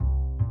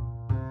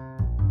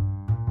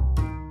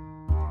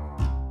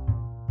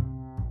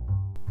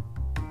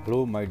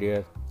Hello, my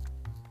dear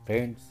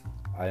friends.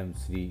 I am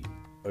Sri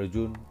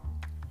Arjun.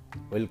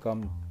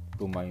 Welcome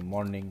to my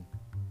morning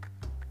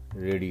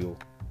radio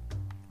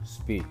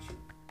speech.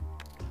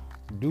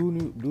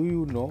 Do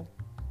you know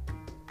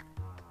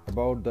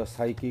about the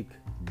psychic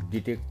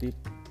detective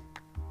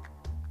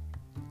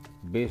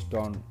based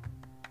on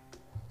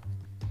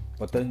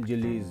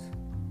Patanjali's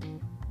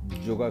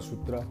Yoga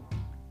Sutra,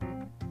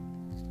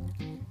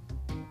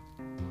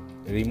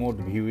 remote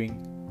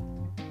viewing?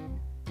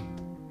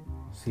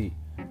 See,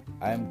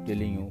 I am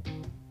telling you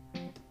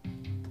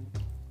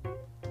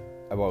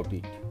about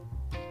it.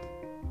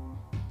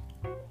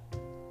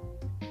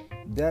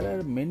 There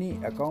are many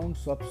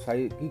accounts of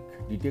psychic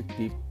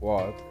detective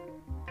work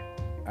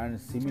and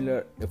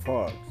similar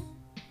efforts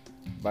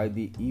by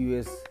the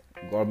US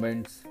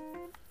government's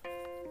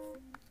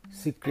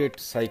secret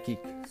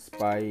psychic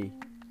spy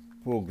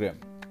program.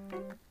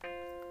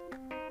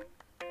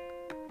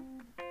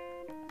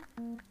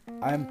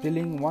 I am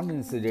telling one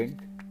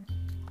incident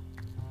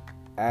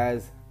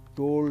as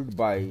told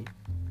by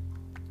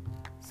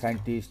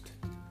scientist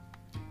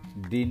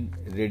Dean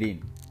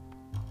Radin.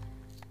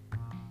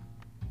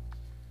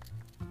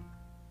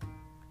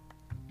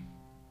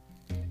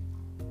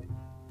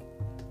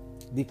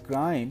 The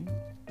crime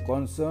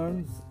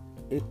concerns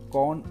a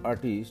con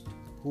artist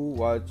who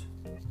was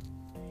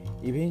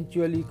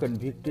eventually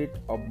convicted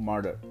of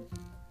murder.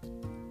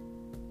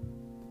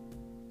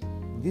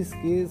 This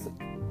case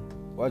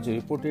was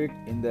reported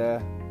in the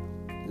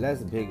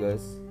Las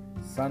Vegas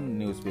Sun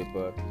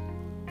newspaper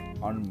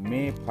on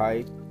May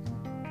 5,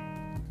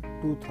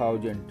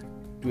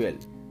 2012.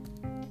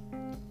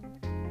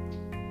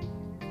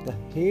 The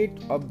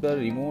head of the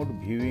remote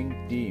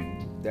viewing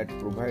team that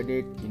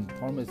provided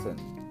information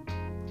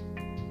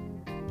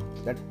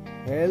that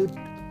helped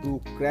to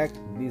crack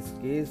this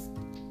case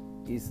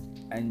is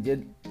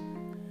Angela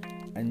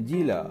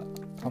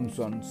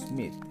Thompson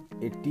Smith,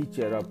 a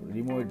teacher of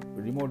remote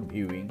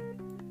viewing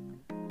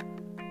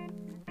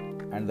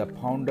and the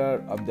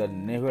founder of the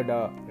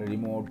Nevada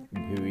Remote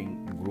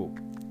Viewing Group.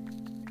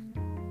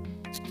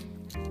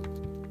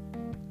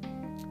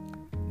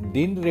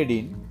 Dean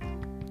Radin,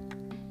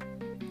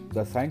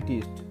 the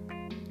scientist,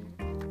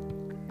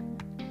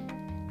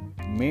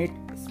 met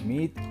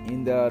Smith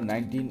in the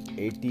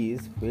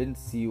 1980s when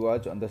she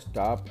was on the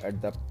staff at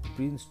the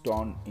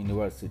Princeton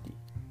University.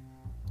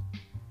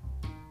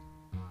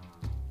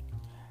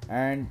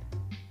 And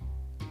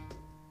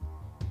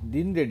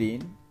Dean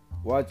Radin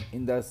was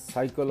in the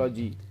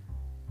psychology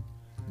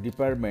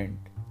department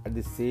at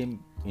the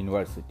same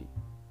university.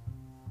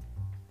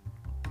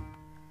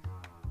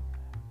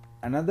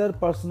 Another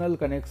personal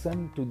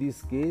connection to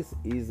this case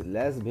is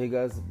Las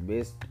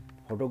Vegas-based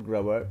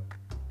photographer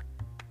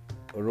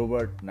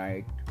Robert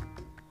Knight,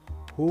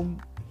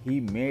 whom he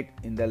met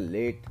in the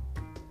late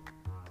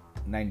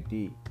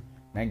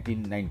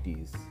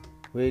 1990s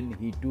when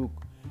he took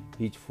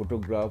his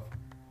photograph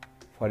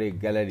for a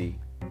gallery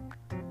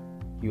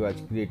he was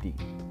creating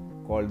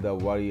called the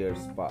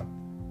Warrior's Path.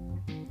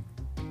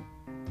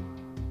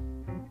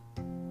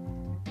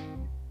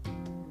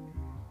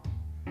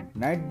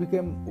 Knight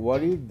became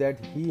worried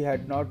that he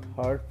had not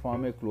heard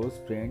from a close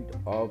friend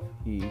of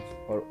his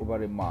for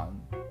over a month,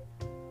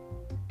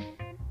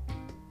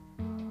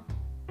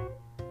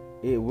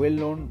 a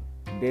well-known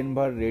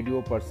Denver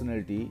radio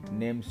personality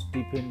named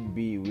Stephen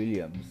B.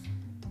 Williams.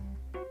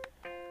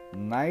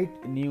 Knight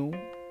knew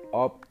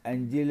of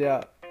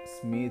Angela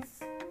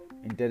Smith's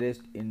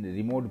interest in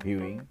remote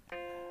viewing,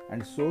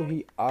 and so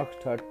he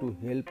asked her to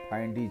help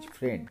find his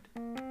friend.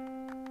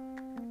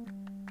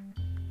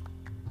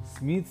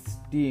 Smith's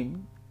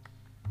team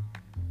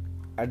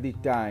at the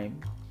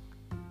time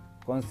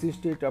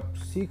consisted of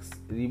 6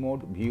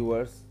 remote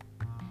viewers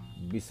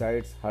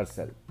besides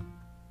herself.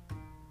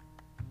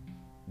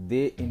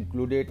 They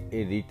included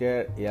a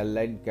retired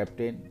airline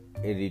captain,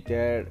 a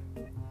retired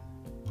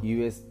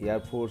US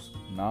Air Force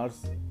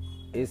nurse,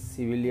 a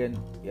civilian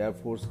Air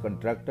Force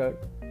contractor,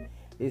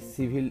 a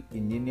civil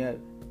engineer,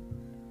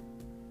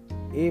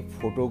 a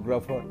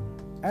photographer,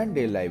 and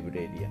a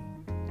librarian.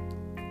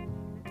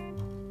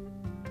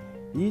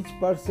 Each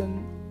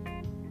person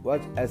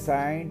was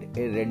assigned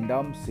a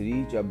random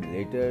series of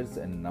letters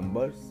and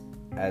numbers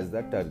as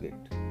the target.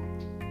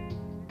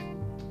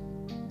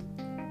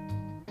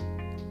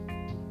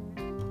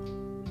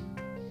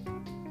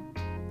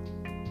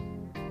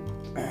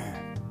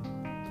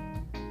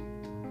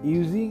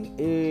 Using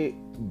a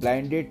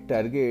blinded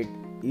target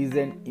is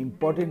an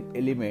important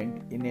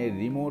element in a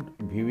remote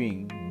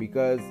viewing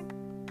because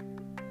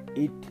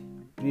it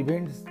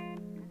prevents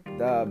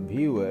the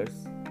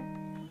viewers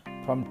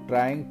from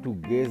trying to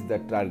guess the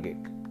target.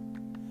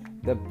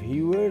 The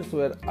viewers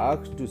were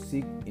asked to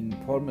seek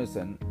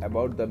information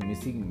about the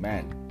missing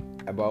man,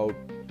 about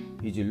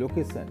his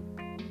location,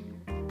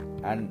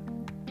 and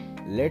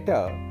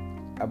later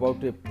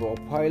about a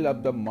profile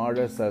of the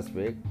murder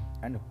suspect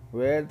and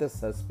where the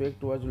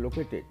suspect was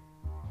located.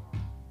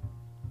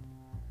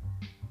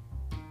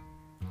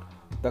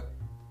 The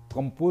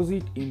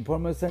composite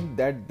information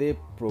that they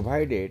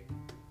provided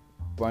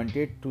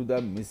pointed to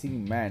the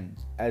missing man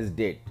as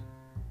dead,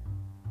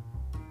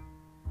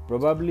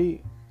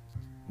 probably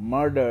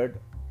murdered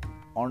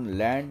on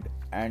land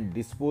and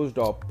disposed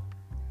of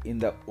in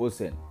the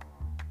ocean,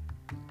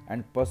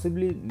 and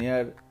possibly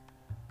near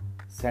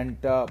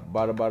Santa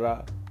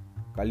Barbara,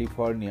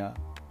 California.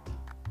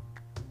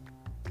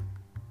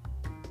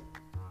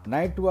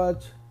 Knight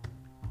was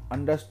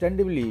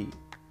understandably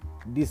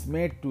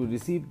dismayed to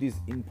receive this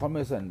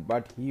information,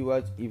 but he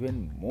was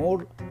even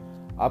more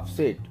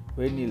upset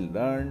when he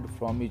learned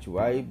from his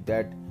wife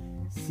that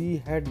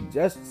she had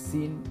just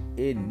seen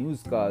a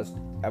newscast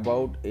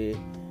about a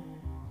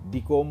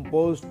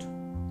decomposed,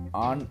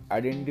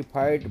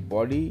 unidentified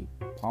body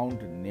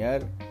found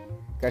near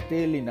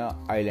Catalina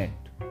Island,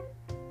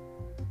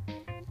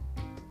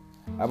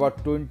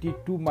 about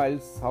 22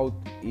 miles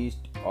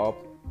southeast of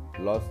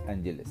Los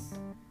Angeles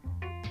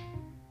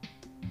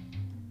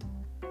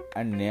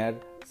and near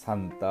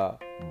Santa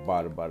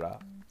Barbara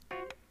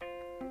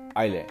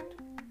Island.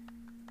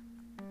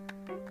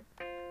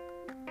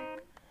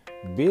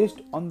 Based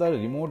on the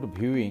remote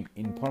viewing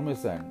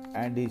information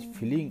and his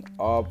feeling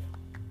of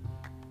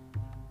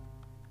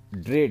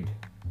dread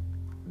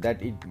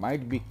that it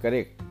might be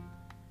correct,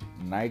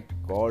 Knight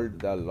called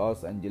the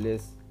Los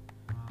Angeles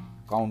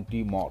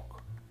County morgue,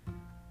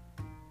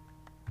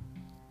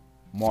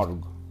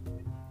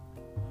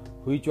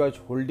 which was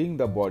holding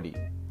the body.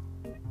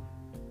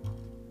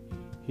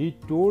 He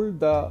told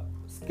the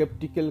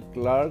skeptical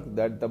clerk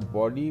that the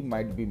body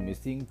might be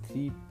missing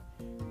 3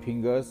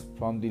 fingers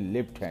from the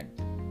left hand.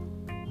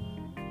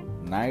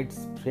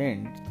 Knight's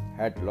friend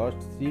had lost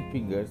 3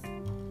 fingers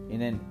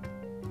in an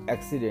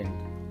accident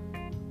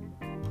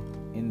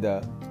in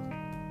the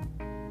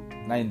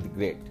 9th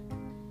grade.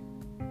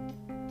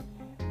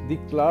 The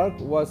clerk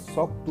was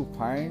shocked to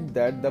find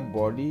that the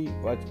body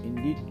was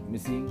indeed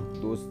missing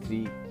those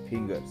 3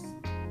 fingers.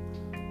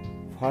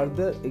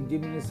 Further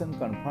examination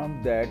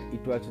confirmed that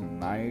it was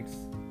Knight's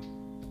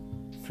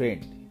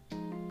friend.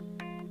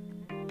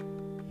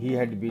 He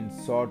had been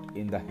shot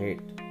in the head.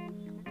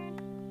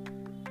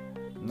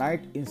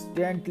 Knight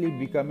instantly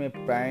became a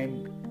prime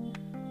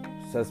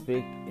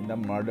suspect in the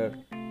murder,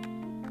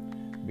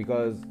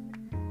 because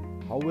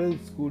how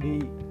else could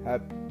he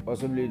have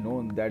possibly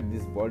known that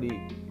this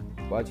body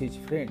was his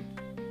friend?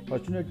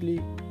 Fortunately,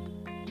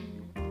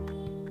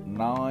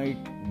 Knight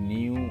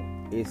knew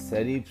a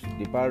sheriff's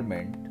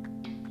department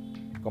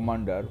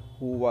commander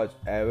who was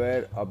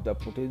aware of the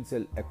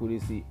potential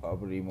accuracy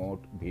of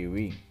remote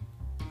viewing,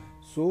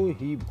 so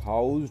he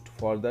vouched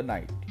for the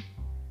Knight,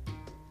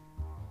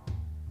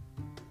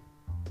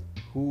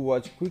 who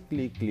was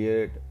quickly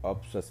cleared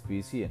of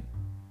suspicion.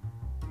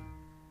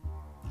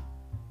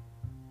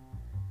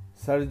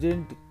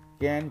 Sergeant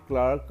Ken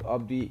Clark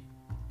of the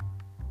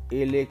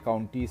LA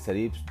County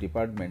Sheriff's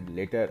Department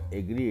later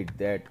agreed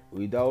that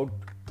without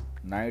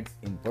Knight's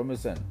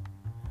information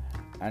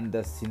and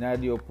the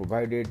scenario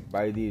provided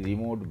by the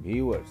remote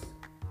viewers,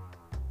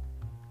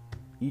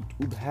 it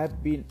would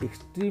have been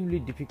extremely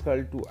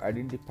difficult to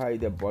identify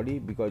the body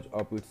because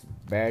of its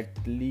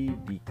badly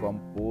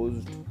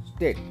decomposed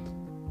state.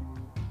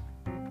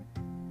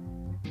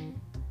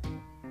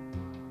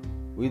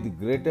 With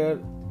greater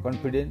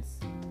confidence,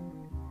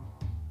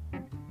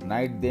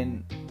 Knight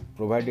then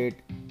provided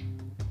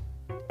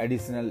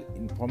additional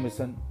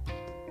information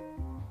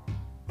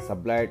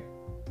supplied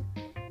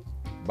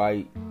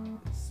by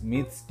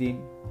Smith's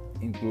team,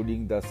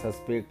 including the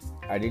suspect's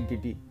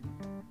identity.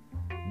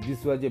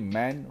 This was a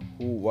man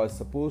who was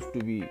supposed to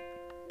be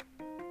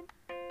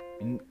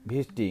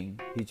investing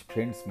his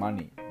friend's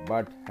money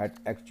but had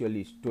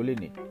actually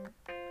stolen it.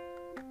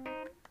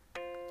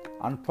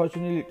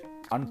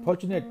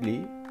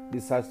 Unfortunately, the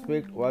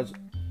suspect was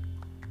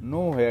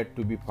nowhere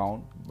to be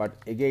found, but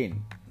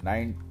again,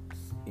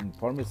 Knight's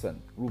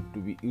information proved to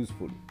be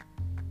useful.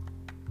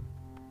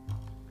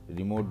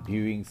 Remote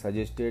viewing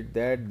suggested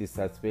that the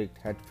suspect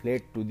had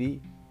fled to the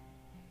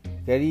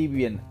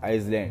Caribbean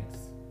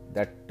islands.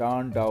 That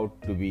turned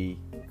out to be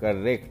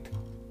correct.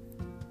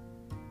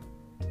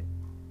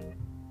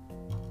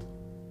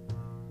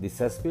 The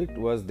suspect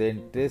was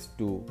then traced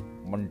to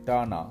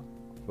Montana,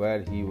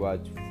 where he was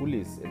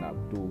foolish enough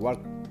to work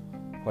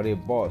for a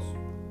boss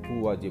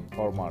who was a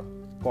former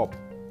cop.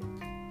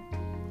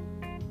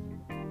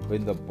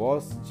 When the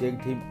boss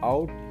checked him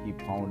out, he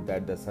found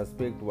that the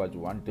suspect was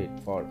wanted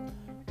for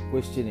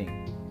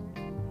questioning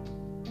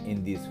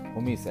in this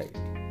homicide.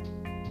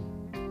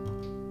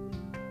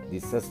 The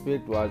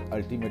suspect was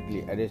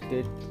ultimately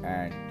arrested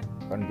and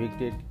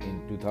convicted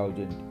in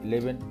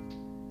 2011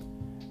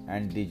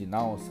 and is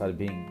now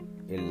serving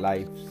a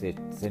life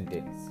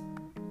sentence.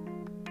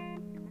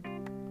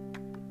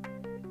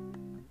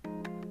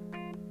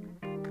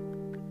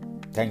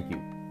 Thank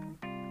you.